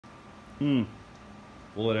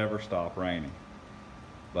Will it ever stop raining?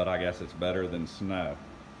 But I guess it's better than snow.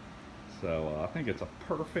 So I think it's a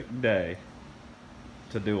perfect day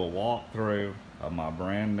to do a walkthrough of my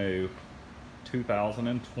brand new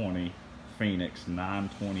 2020 Phoenix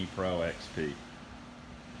 920 Pro XP.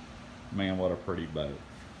 Man, what a pretty boat.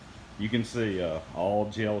 You can see all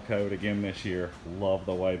gel coat again this year. Love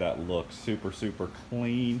the way that looks. Super, super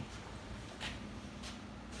clean.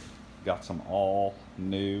 Got some all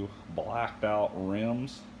new blacked out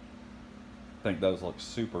rims. I think those look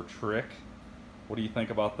super trick. What do you think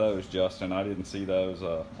about those, Justin? I didn't see those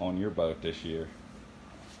on your boat this year.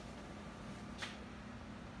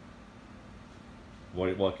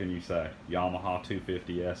 What can you say? Yamaha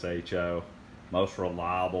 250 SHO, most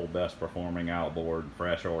reliable, best performing outboard,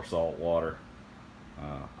 fresh or salt water.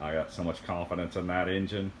 I got so much confidence in that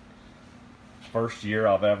engine. First year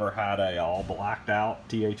I've ever had a all blacked out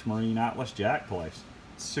TH Marine Atlas jack place.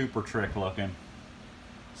 Super trick looking.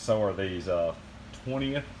 So are these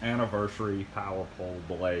 20th anniversary Power Pole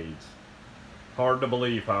blades. Hard to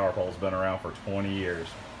believe Power Pole's been around for 20 years.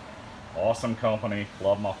 Awesome company.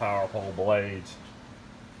 Love my Power Pole blades.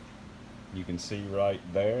 You can see right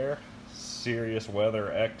there, Sirius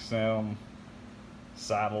Weather XM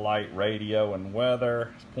satellite radio and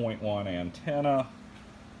weather, 0.1 antenna.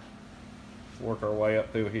 Let's work our way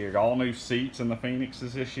up through here. All new seats in the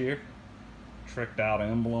Phoenixes this year. Tricked out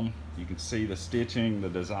emblem. You can see the stitching, the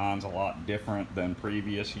design's a lot different than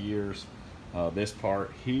previous years. This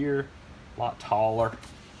part here, a lot taller.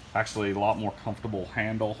 Actually, a lot more comfortable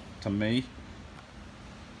handle to me.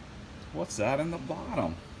 What's that in the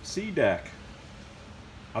bottom? SeaDek.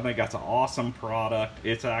 I think that's an awesome product.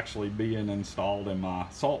 It's actually being installed in my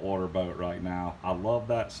saltwater boat right now. I love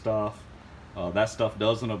that stuff. That stuff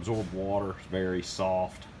doesn't absorb water. It's very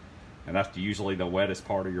soft. And that's usually the wettest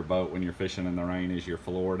part of your boat when you're fishing in the rain is your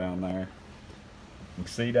floor down there. You can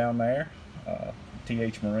see down there,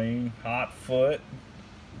 TH Marine hot foot.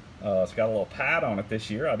 It's got a little pad on it this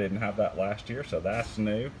year. I didn't have that last year, so that's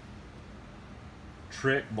new.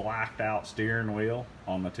 Trick blacked out steering wheel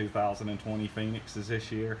on the 2020 Phoenixes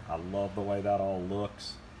this year. I love the way that all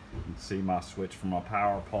looks. You can see my switch for my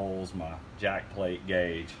power poles, my jack plate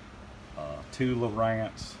gauge, 2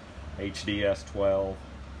 Lowrance HDS 12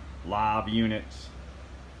 live units.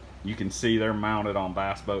 You can see they're mounted on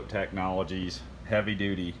Bass Boat Technologies heavy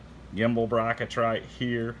duty gimbal brackets right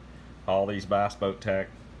here. All these Bass Boat Tech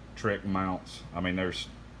trick mounts. I mean, there's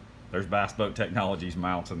Bass Boat Technologies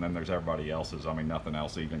mounts, and then there's everybody else's. I mean, nothing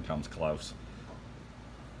else even comes close.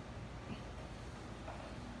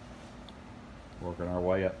 Working our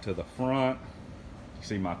way up to the front. You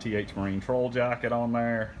see my TH Marine troll jacket on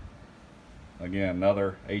there. Again,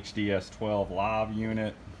 another HDS 12 live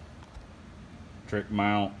unit. Trick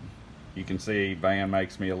mount. You can see Van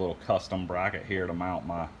makes me a little custom bracket here to mount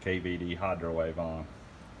my KVD Hydrowave on.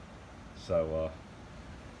 So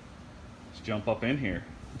let's jump up in here.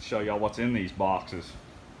 Show y'all what's in these boxes.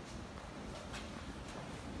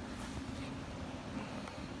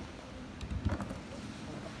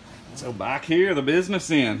 So back here, the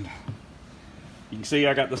business end. You can see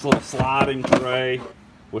I got this little sliding tray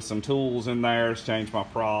with some tools in there to change my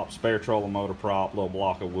prop, spare trolling motor prop, little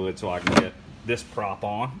block of wood so I can get this prop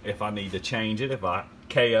on if I need to change it, if I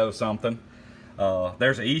KO something.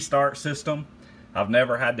 There's an E-start system. I've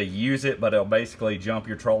never had to use it, but it'll basically jump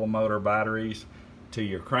your trolling motor batteries to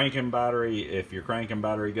your cranking battery if your cranking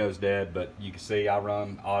battery goes dead. But you can see I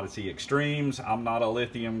run Odyssey Extremes. I'm not a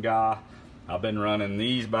lithium guy. I've been running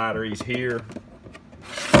these batteries here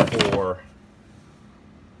for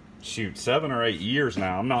shoot 7 or 8 years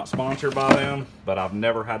now. I'm not sponsored by them, but I've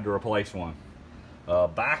never had to replace one.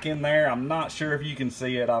 Back in there, I'm not sure if you can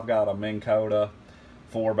see it, I've got a Minn Kota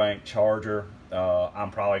 4-bank charger.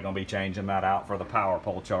 I'm probably going to be changing that out for the Power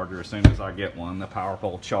Pole charger as soon as I get one, the Power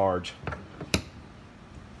Pole Charge.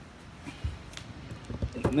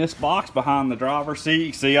 In this box behind the driver's seat,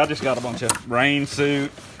 you see I just got a bunch of rain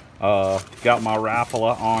suit, got my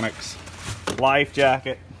Rapala Onyx life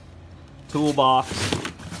jacket, toolbox.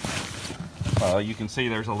 You can see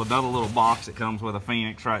there's another little box that comes with a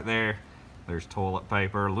Phoenix right there. There's toilet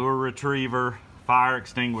paper, lure retriever, fire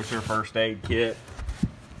extinguisher, first aid kit.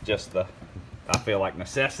 Just the, I feel like,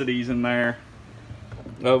 necessities in there.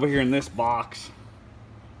 Over here in this box,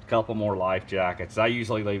 a couple more life jackets. I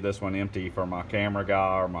usually leave this one empty for my camera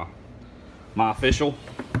guy or my official.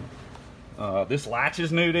 This latch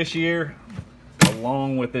is new this year,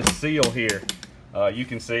 along with this seal here. You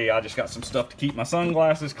can see I just got some stuff to keep my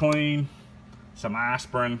sunglasses clean, some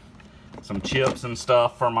aspirin, some chips and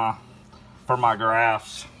stuff for my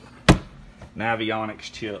graphs,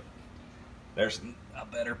 Navionics chip. There's a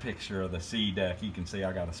better picture of the SeaDek. You can see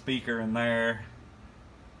I got a speaker in there.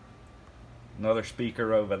 Another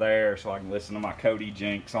speaker over there so I can listen to my Cody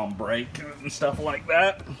Jinks on break and stuff like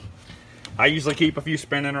that. I usually keep a few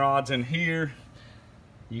spinning rods in here.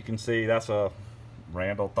 You can see that's a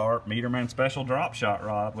Randall Tharp Meterman Special Drop Shot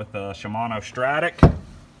rod with a Shimano Stratic.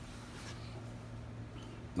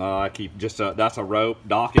 I keep just that's a rope,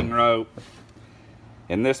 docking rope.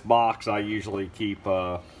 In this box I usually keep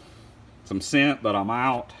some scent, but I'm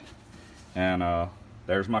out. And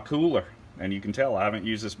there's my cooler. And you can tell I haven't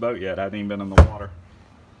used this boat yet. I haven't even been in the water.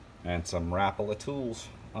 And some Rapala tools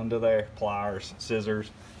under there. Pliers, scissors.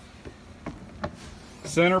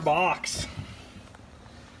 Center box.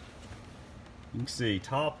 You can see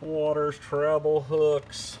top waters, treble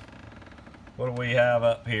hooks. What do we have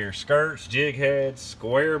up here? Skirts, jig heads,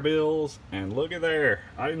 square bills. And look at there.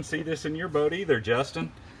 I didn't see this in your boat either,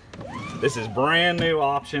 Justin. This is brand new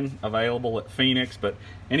option available at Phoenix, but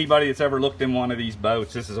anybody that's ever looked in one of these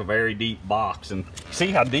boats, this is a very deep box. And see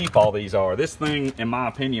how deep all these are. This thing, in my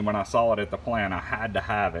opinion, when I saw it at the plant, I had to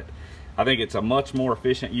have it. I think it's a much more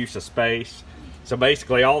efficient use of space. So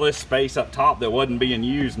basically all this space up top that wasn't being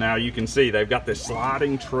used, now you can see they've got this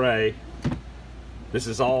sliding tray. This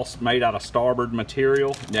is all made out of starboard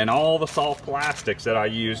material, and all the soft plastics that I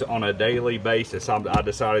use on a daily basis I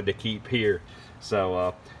decided to keep here.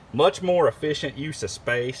 So much more efficient use of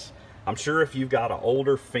space. I'm sure if you've got an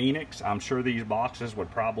older Phoenix, I'm sure these boxes would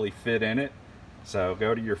probably fit in it. So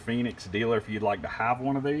go to your Phoenix dealer if you'd like to have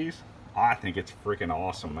one of these. I think it's freaking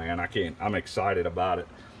awesome, man. I'm excited about it.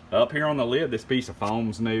 Up here on the lid, this piece of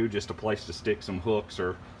foam's new, just a place to stick some hooks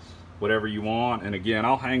or whatever you want. And again,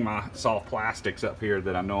 I'll hang my soft plastics up here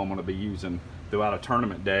that I know I'm going to be using throughout a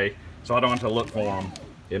tournament day, so I don't have to look for them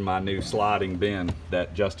in my new sliding bin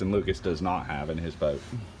that Justin Lucas does not have in his boat.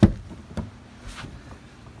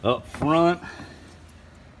 Up front,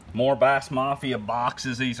 more Bass Mafia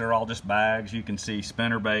boxes. These are all just bags. You can see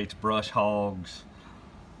spinnerbaits, brush hogs.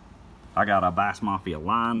 I got a Bass Mafia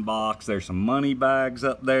line box. There's some money bags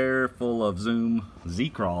up there full of Zoom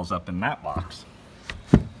Z-Crawls up in that box.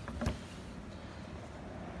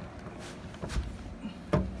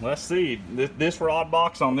 Let's see, this rod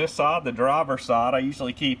box on this side, the driver's side, I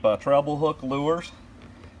usually keep treble hook lures.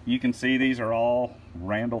 You can see these are all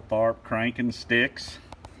Randall Tharp cranking sticks.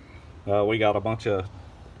 We got a bunch of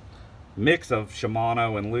mix of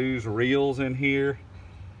Shimano and Lew's reels in here.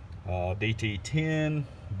 DT10,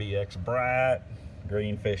 BX Brat,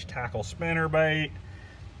 Greenfish tackle spinnerbait,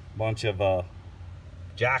 bunch of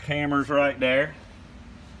jackhammers right there.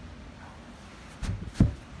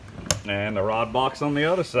 And the rod box on the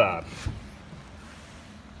other side.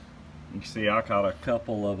 You can see I got a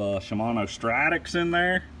couple of Shimano Stratics in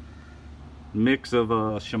there. Mix of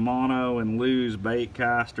Shimano and Lew's bait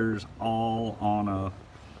casters, all on a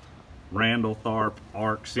Randall Tharp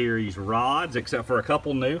Arc Series rods, except for a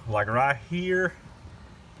couple new, like right here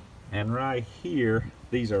and right here.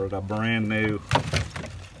 These are the brand new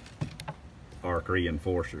Arc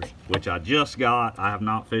Reinforcers, which I just got. I have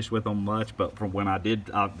not fished with them much, but from when I did,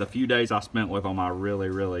 the few days I spent with them, I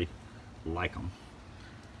really like them.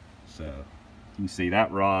 So you can see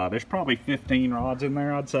that rod. There's probably 15 rods in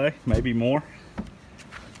there, I'd say, maybe more.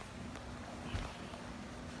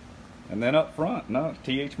 And then up front, no,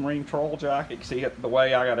 TH Marine Troll Jacket. You can see the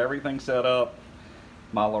way I got everything set up.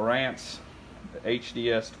 My Lowrance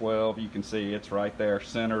HDS 12, you can see it's right there,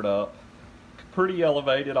 centered up. Pretty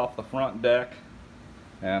elevated off the front deck,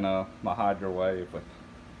 and my Hydro Wave with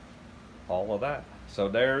all of that. So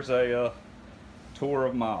there's a tour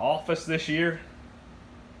of my office this year.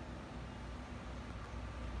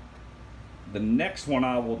 The next one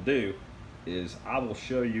I will do is I will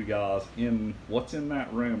show you guys what's in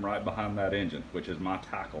that room right behind that engine, which is my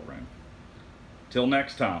tackle room. Till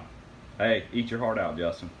next time, hey, eat your heart out,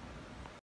 Justin.